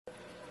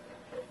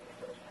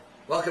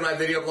Welcome to my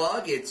video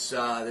blog. It's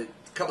a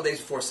couple days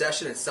before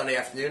session. It's Sunday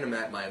afternoon. I'm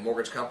at my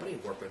mortgage company,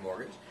 Workman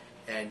Mortgage,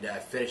 and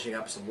finishing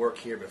up some work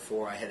here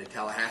before I head to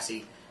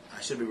Tallahassee.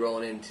 I should be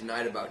rolling in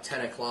tonight about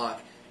 10 o'clock.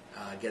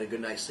 Get a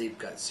good night's sleep.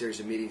 Got a series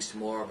of meetings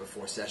tomorrow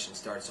before session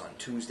starts on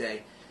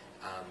Tuesday.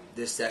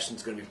 This session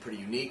is going to be pretty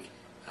unique.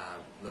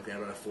 Looking at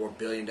about a $4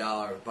 billion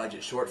budget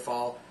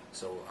shortfall,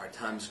 so our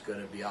time is going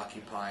to be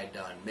occupied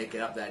on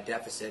making up that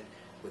deficit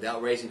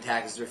without raising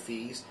taxes or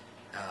fees.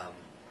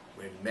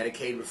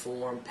 Medicaid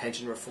reform,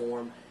 pension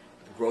reform,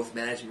 growth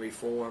management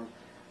reform,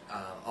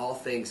 all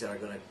things that are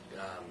going to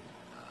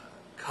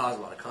cause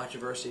a lot of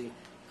controversy,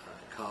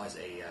 cause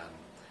a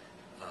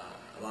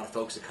lot of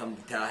folks to come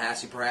to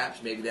Tallahassee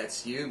perhaps. Maybe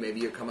that's you, maybe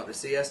you'll come up to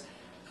see us.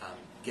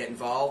 Get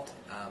involved.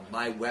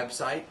 My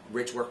website,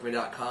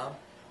 richworkman.com,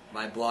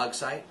 my blog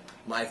site,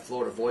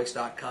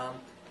 myfloridavoice.com,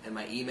 and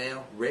my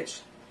email,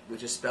 rich,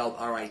 which is spelled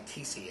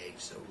R-I-T-C-H,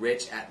 so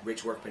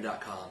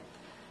rich@richworkman.com.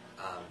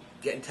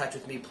 Get in touch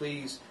with me,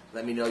 please.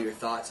 Let me know your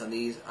thoughts on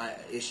these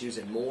issues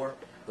and more.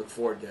 Look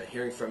forward to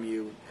hearing from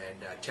you,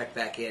 and check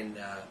back in.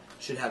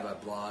 Should have a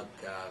blog,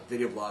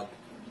 video blog,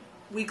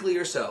 weekly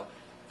or so.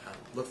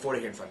 Look forward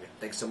to hearing from you.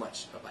 Thanks so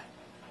much. Bye-bye.